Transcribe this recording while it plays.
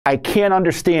I can't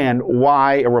understand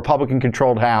why a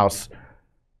Republican-controlled House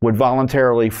would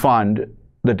voluntarily fund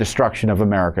the destruction of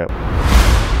America.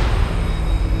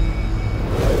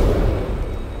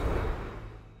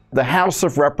 The House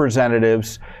of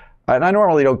Representatives, and I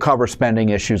normally don't cover spending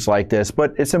issues like this,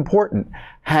 but it's important,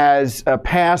 has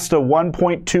passed a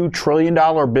 $1.2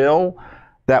 trillion bill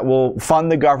that will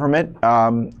fund the government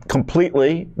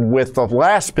completely with the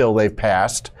last bill they've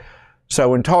passed.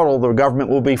 So in total, the government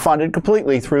will be funded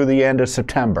completely through the end of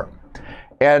September.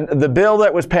 And the bill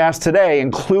that was passed today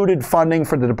included funding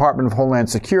for the Department of Homeland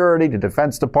Security, the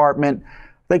Defense Department, I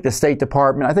think the State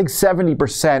Department, I think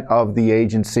 70% of the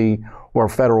agency or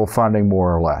federal funding,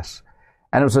 more or less.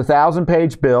 And it was a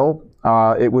 1,000-page bill.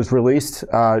 It was released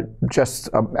just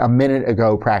a minute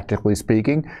ago, practically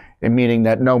speaking, meaning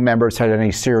that no members had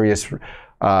any serious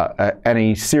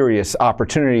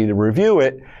opportunity to review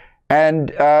it. And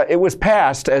it was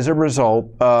passed as a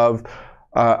result of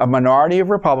a minority of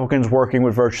Republicans working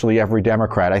with virtually every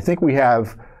Democrat. I think we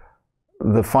have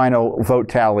the final vote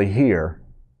tally here.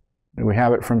 Do we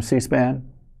have it from C-SPAN?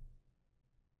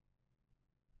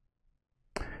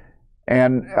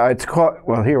 And it's called,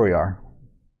 well, here we are.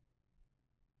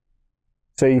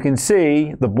 So you can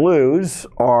see the blues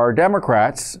are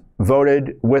Democrats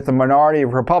voted with a minority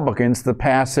of Republicans to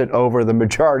pass it over the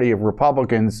majority of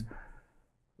Republicans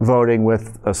voting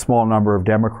with a small number of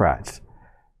Democrats.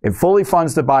 It fully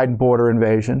funds the Biden border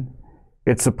invasion.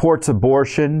 It supports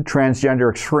abortion, transgender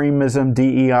extremism,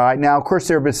 DEI. Now, of course,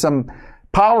 there have been some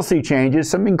policy changes,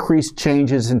 some increased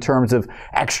changes in terms of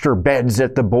extra beds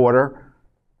at the border,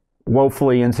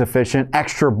 woefully insufficient.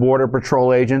 Extra Border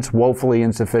Patrol agents, woefully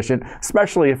insufficient,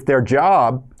 especially if their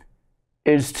job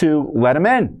is to let them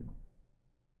in.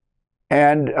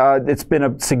 And it's been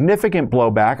a significant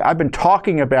blowback. I've been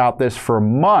talking about this for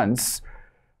months.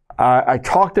 I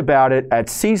talked about it at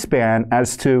C-SPAN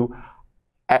as to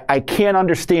I can't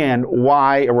understand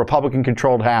why a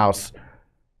Republican-controlled House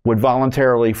would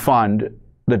voluntarily fund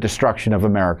the destruction of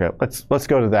America. Let's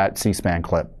go to that C-SPAN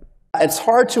clip. It's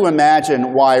hard to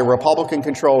imagine why a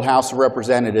Republican-controlled House of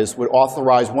Representatives would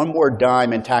authorize one more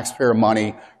dime in taxpayer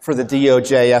money for the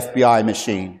DOJ FBI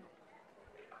machine.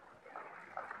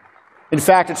 In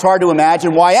fact, it's hard to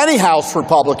imagine why any House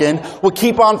Republican would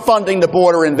keep on funding the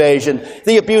border invasion,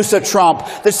 the abuse of Trump,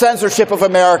 the censorship of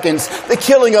Americans, the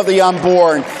killing of the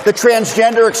unborn, the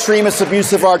transgender extremist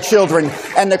abuse of our children,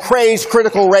 and the crazed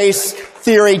critical race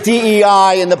theory,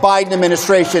 DEI, in the Biden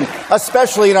administration,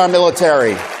 especially in our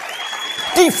military.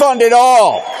 Defund it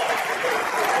all!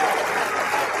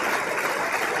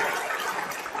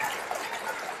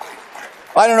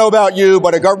 I don't know about you,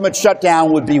 but a government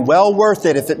shutdown would be well worth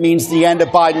it if it means the end of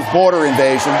Biden's border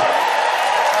invasion.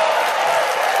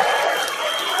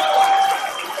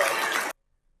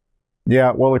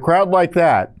 Yeah, well, a crowd like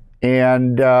that.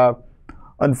 And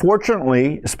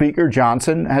unfortunately, Speaker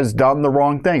Johnson has done the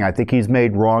wrong thing. I think he's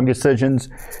made wrong decisions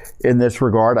in this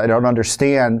regard. I don't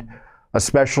understand,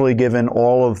 especially given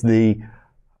all of the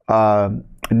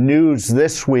news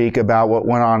this week about what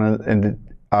went on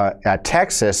at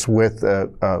Texas with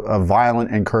a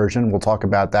violent incursion. We'll talk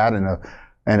about that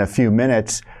in a few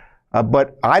minutes.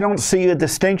 But I don't see a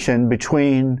distinction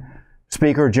between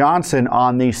Speaker Johnson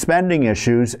on these spending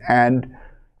issues and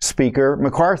Speaker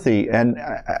McCarthy. And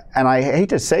I hate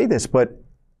to say this, but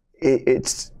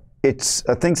it's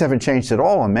things haven't changed at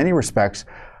all in many respects.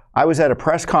 I was at a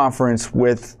press conference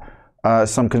with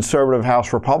some conservative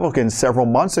House Republicans several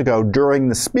months ago during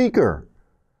the Speaker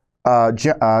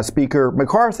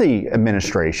McCarthy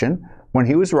administration, when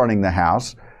he was running the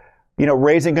House,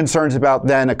 raising concerns about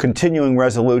then a continuing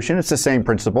resolution. It's the same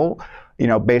principle,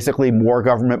 basically more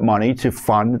government money to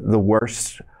fund the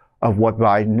worst of what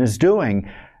Biden is doing.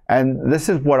 And this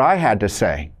is what I had to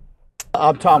say.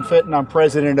 I'm Tom Fitton. I'm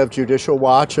president of Judicial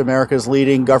Watch, America's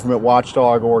leading government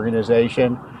watchdog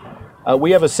organization.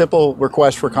 We have a simple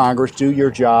request for Congress: do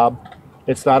your job.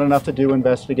 It's not enough to do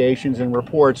investigations and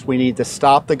reports. We need to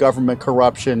stop the government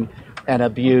corruption and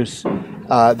abuse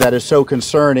that is so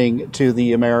concerning to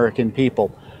the American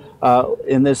people.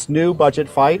 In this new budget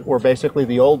fight, or basically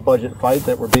the old budget fight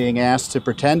that we're being asked to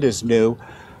pretend is new,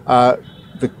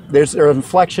 there's an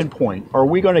inflection point. Are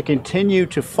we going to continue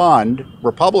to fund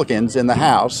Republicans in the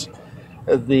House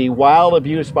the wild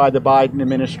abuse by the Biden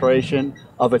administration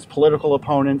of its political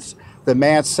opponents, the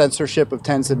mass censorship of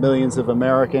tens of millions of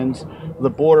Americans, the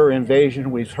border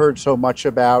invasion we've heard so much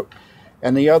about,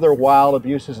 and the other wild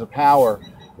abuses of power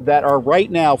that are right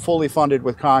now fully funded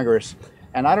with Congress?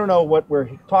 And I don't know what we're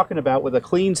talking about with a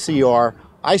clean CR.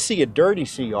 I see a dirty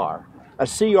CR, a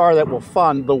CR that will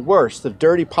fund the worst of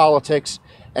dirty politics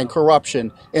and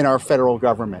corruption in our federal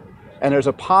government. And there's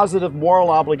a positive moral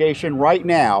obligation right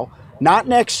now, not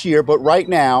next year, but right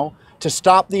now, to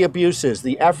stop the abuses,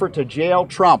 the effort to jail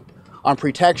Trump on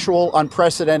pretextual,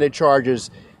 unprecedented charges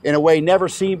in a way never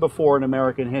seen before in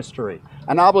American history.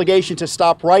 An obligation to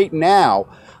stop right now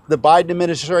the Biden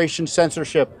administration's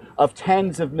censorship of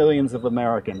tens of millions of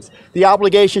Americans. The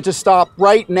obligation to stop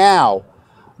right now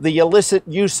the illicit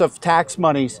use of tax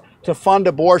monies to fund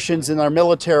abortions in our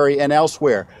military and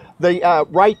elsewhere.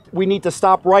 We need to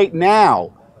stop right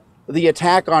now the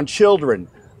attack on children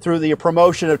through the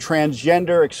promotion of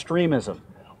transgender extremism.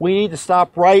 We need to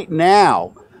stop right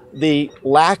now the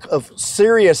lack of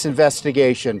serious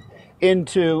investigation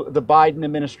into the Biden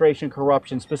administration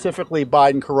corruption, specifically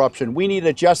Biden corruption. We need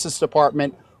a Justice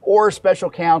Department or a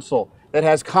special counsel that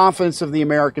has confidence of the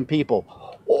American people.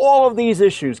 All of these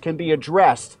issues can be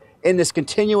addressed in this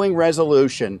continuing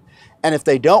resolution, and if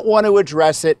they don't want to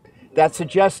address it, that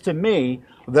suggests to me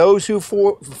those who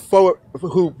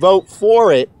vote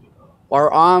for it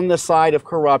are on the side of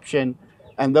corruption,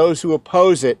 and those who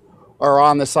oppose it are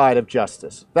on the side of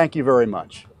justice. Thank you very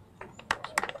much.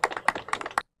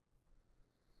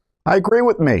 I agree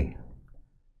with me.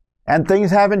 And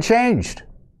things haven't changed.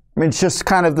 I mean, it's just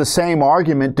kind of the same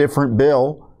argument, different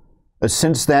bill.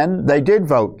 Since then, they did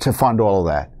vote to fund all of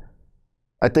that.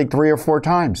 I think 3 or 4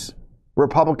 times.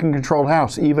 Republican-controlled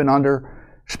House, even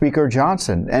under Speaker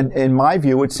Johnson. And in my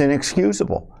view, it's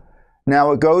inexcusable.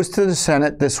 Now, it goes to the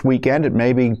Senate this weekend. It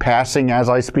may be passing as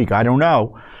I speak. I don't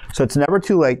know. So it's never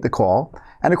too late to call.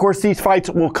 And of course, these fights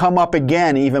will come up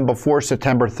again even before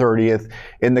September 30th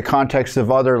in the context of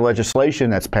other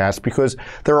legislation that's passed, because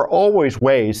there are always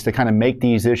ways to kind of make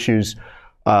these issues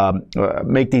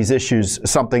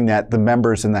something that the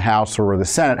members in the House or the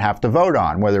Senate have to vote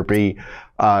on, whether it be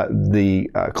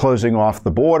the closing off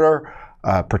the border,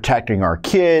 protecting our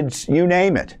kids, you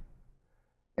name it.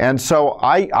 And so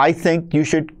I think you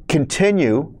should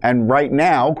continue and right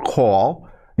now call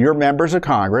your members of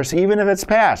Congress, even if it's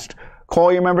passed.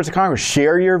 Call your members of Congress.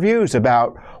 Share your views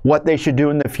about what they should do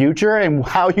in the future and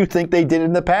how you think they did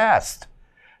in the past.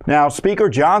 Now, Speaker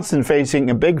Johnson facing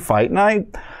a big fight, and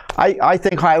I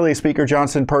think highly of Speaker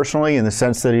Johnson personally in the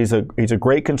sense that he's a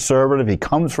great conservative. He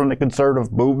comes from the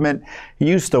conservative movement. He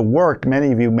used to work,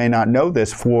 many of you may not know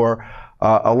this, for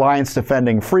Alliance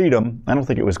Defending Freedom. I don't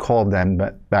think it was called then,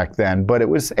 but back then, but it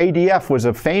was ADF was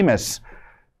a famous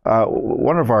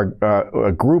one of our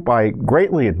a group I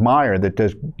greatly admire that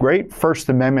does great First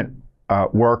Amendment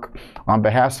work on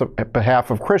behalf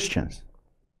of Christians.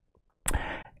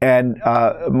 And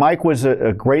Mike was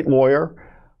a great lawyer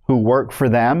who worked for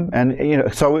them,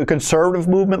 and so a conservative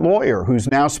movement lawyer who's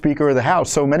now Speaker of the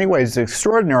House. So in many ways, it's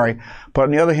extraordinary. But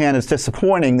on the other hand, it's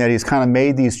disappointing that he's kind of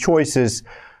made these choices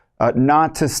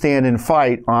not to stand and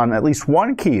fight on at least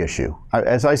one key issue.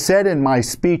 As I said in my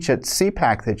speech at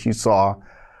CPAC that you saw,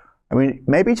 I mean,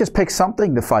 maybe just pick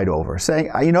something to fight over.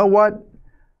 Saying, you know what?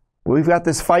 We've got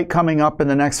this fight coming up in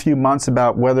the next few months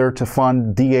about whether to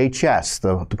fund DHS,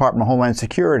 the Department of Homeland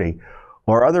Security,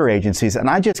 or other agencies. And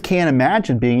I just can't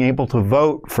imagine being able to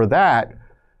vote for that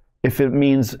if it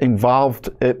means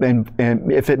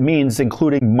if it means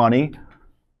including money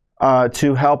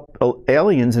to help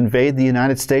aliens invade the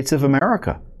United States of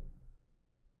America.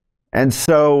 And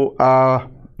so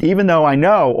even though I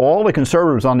know all the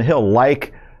conservatives on the Hill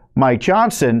like Mike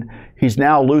Johnson, he's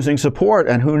now losing support,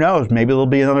 and who knows, maybe there'll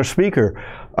be another speaker.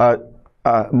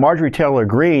 Marjorie Taylor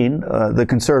Greene, the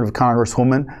conservative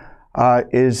congresswoman,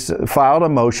 is filed a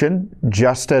motion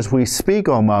just as we speak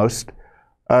almost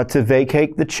to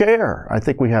vacate the chair. I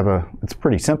think we have it's a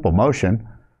pretty simple motion.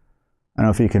 I don't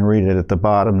know if you can read it at the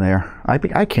bottom there.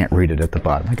 I can't read it at the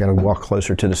bottom. I got to walk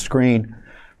closer to the screen.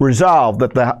 Resolved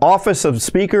that the office of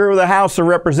Speaker of the House of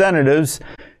Representatives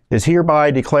is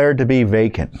hereby declared to be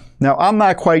vacant. Now, I'm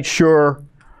not quite sure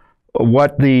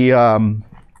what the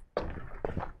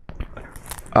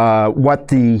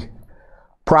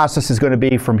process is going to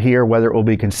be from here, whether it will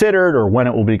be considered or when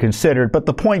it will be considered. But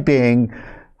the point being,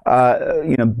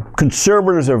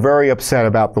 conservatives are very upset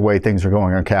about the way things are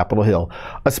going on Capitol Hill,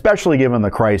 especially given the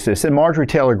crisis. And Marjorie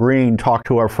Taylor Greene talked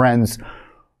to our friends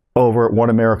over at One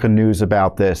American News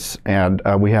about this, and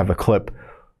we have a clip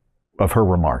of her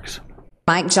remarks.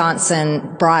 Mike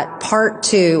Johnson brought part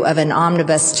 2 of an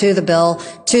omnibus to the bill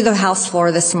to the House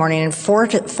floor this morning and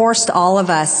forced all of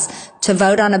us to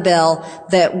vote on a bill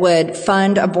that would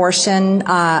fund abortion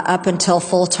up until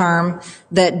full term,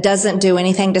 that doesn't do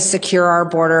anything to secure our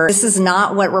border. This is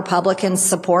not what Republicans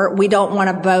support. We don't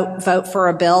want to vote for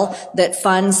a bill that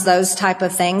funds those type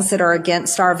of things that are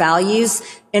against our values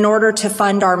in order to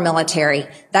fund our military.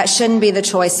 That shouldn't be the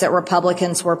choice that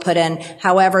Republicans were put in.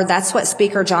 However, that's what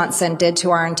Speaker Johnson did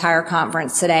to our entire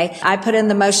conference today. I put in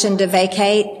the motion to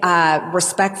vacate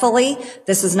respectfully.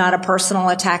 This is not a personal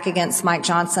attack against Mike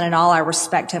Johnson at all. I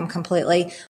respect him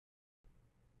completely.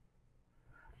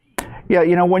 Yeah,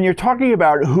 you know, when you're talking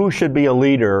about who should be a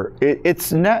leader,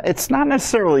 it's not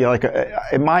necessarily like,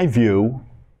 in my view,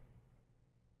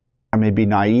 I may be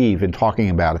naive in talking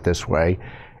about it this way,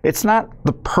 it's not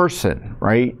the person,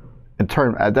 right?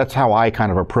 That's how I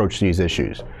kind of approach these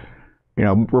issues. You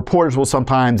know, reporters will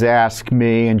sometimes ask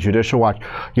me and Judicial Watch,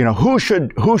 you know, who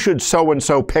should so and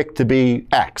so pick to be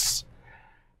X?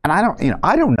 And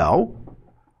I don't know.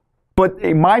 But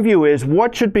my view is,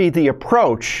 what should be the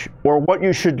approach, or what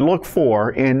you should look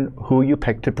for in who you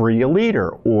pick to be a leader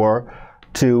or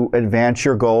to advance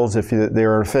your goals if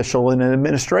they're an official in an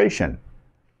administration.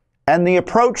 And the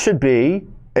approach should be,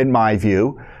 in my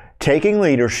view, taking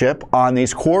leadership on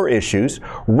these core issues,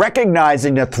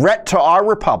 recognizing the threat to our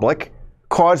republic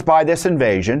caused by this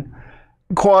invasion,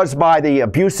 caused by the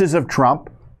abuses of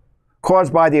Trump,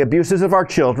 caused by the abuses of our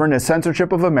children, the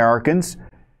censorship of Americans,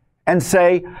 and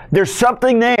say, there's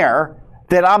something there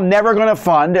that I'm never going to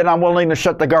fund and I'm willing to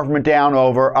shut the government down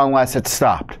over unless it's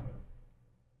stopped.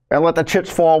 And let the chips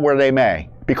fall where they may,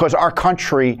 because our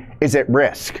country is at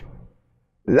risk.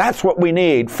 That's what we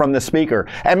need from the Speaker.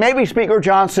 And maybe Speaker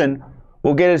Johnson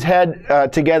will get his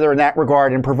head together in that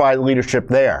regard and provide leadership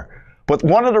there. But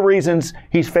one of the reasons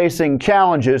he's facing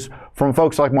challenges from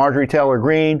folks like Marjorie Taylor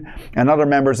Greene and other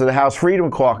members of the House Freedom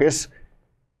Caucus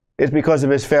is because of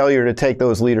his failure to take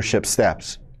those leadership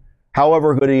steps,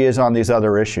 however good he is on these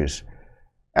other issues.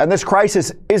 And this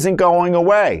crisis isn't going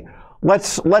away.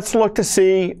 Let's look to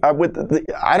see.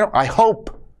 I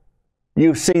hope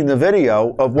you've seen the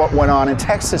video of what went on in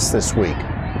Texas this week.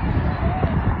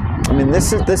 I mean,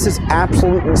 this is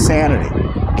absolute insanity,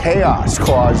 chaos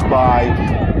caused by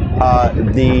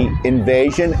the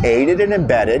invasion, aided and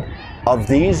abetted, of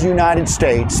these United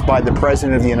States by the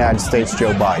President of the United States,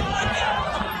 Joe Biden.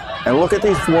 And look at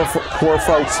these poor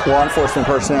folks, law enforcement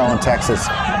personnel in Texas,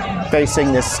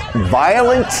 facing this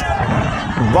violent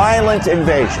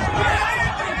invasion.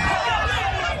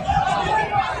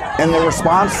 And the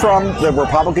response from the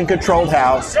Republican-controlled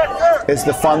House is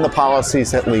to fund the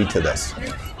policies that lead to this.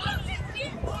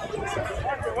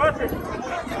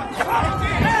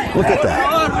 Look at that.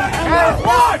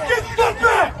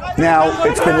 Now,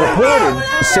 it's been reported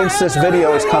since this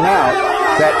video has come out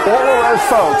that all of those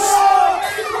folks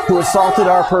who assaulted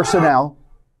our personnel,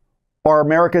 our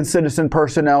American citizen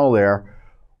personnel there,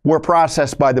 were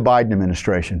processed by the Biden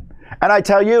administration. And I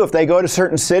tell you, if they go to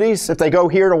certain cities, if they go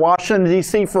here to Washington,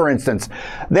 D.C., for instance,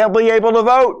 they'll be able to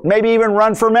vote, maybe even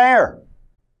run for mayor.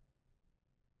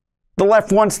 The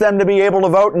left wants them to be able to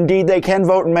vote. Indeed, they can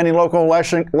vote in many local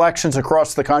elections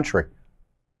across the country.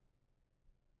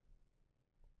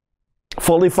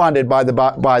 Fully funded by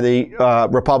the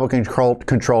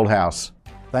Republican-controlled House.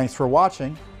 Thanks for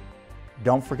watching.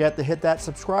 Don't forget to hit that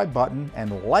subscribe button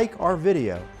and like our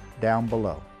video down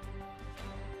below.